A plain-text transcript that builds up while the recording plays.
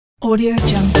Audio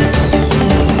Jungle.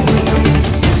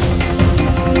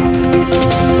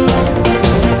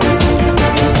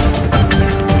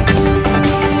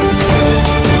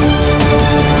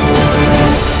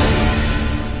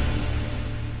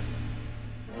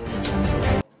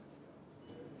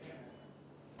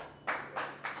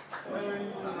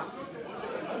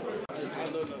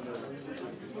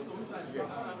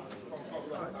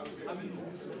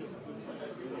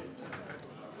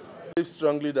 I believe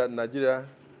strongly that Nigeria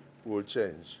will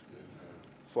change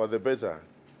for the better.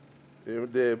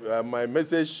 My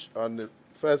message on the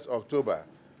 1st October,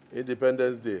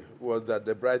 Independence Day, was that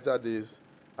the brighter days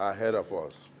are ahead of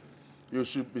us. You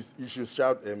should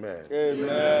shout amen.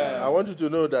 Amen. I want you to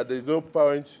know that there's no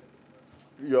point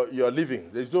you're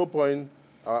living. There's no point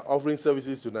offering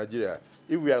services to Nigeria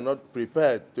if we are not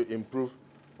prepared to improve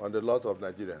on the lot of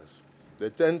Nigerians. The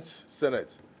 10th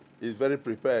Senate is very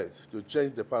prepared to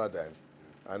change the paradigm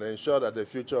and ensure that the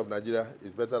future of Nigeria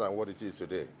is better than what it is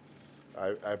today.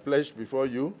 I pledge before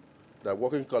you that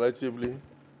working collectively,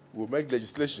 we'll make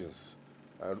legislations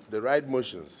and the right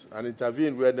motions and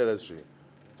intervene where necessary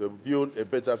to build a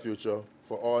better future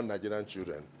for all Nigerian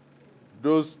children,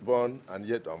 those born and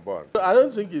yet unborn. I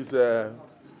don't think it's,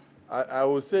 I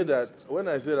would say that when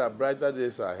I say that brighter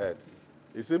days are ahead,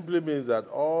 it simply means that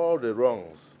all the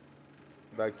wrongs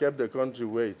that kept the country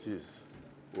where it is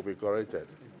will be corrected.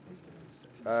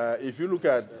 If you look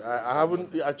at, I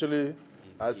haven't actually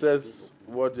assessed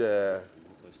what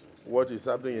is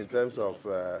happening in terms of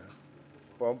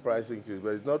pump price increase, but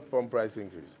it's not pump price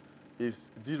increase, it's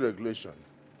deregulation.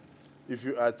 If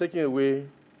you are taking away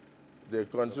the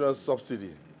continuous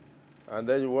subsidy and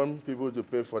then you want people to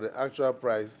pay for the actual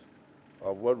price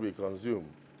of what we consume,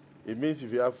 it means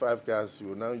if you have 5 cars, you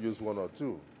will now use 1 or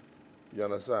 2. You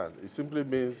understand? It simply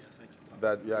means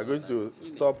that you are going to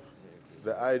stop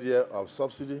the idea of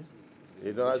subsidy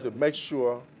in order to make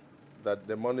sure that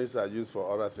the monies are used for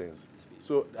other things.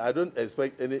 So I don't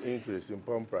expect any increase in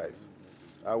pump price.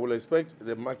 I will expect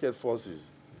the market forces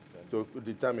to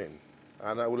determine.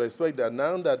 And I will expect that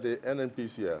now that the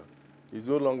NNPCL is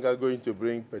no longer going to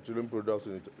bring petroleum products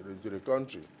into the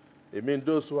country, it means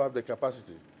those who have the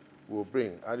capacity will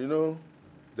bring. And you know,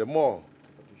 the more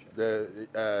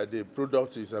the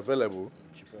product is available,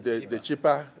 the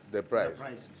cheaper the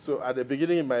price. So at the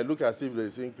beginning, it might look as if there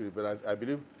is increase, but I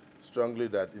believe strongly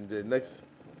that in the next,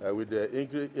 with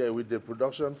the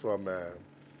production from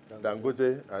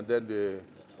Dangote and then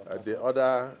the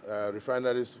other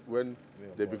refineries when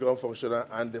they become functional,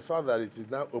 and the fact that it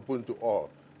is now open to all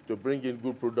to bring in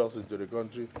good products into the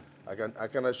country, I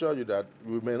can assure you that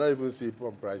we may not even see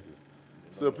pump prices.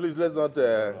 So please, let's not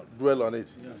dwell on it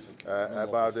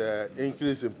about the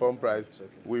increase in pump price.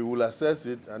 We will assess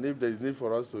it, and if there is need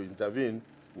for us to intervene,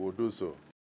 we'll do so.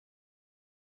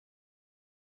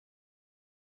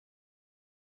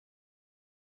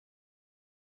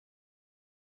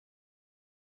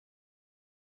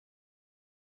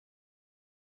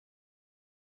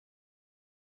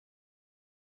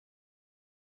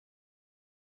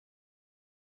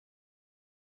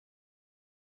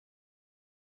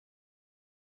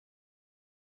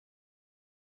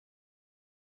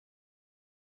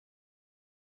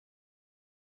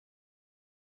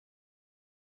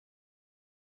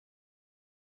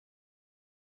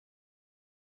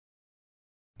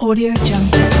 Audio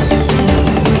Jungle.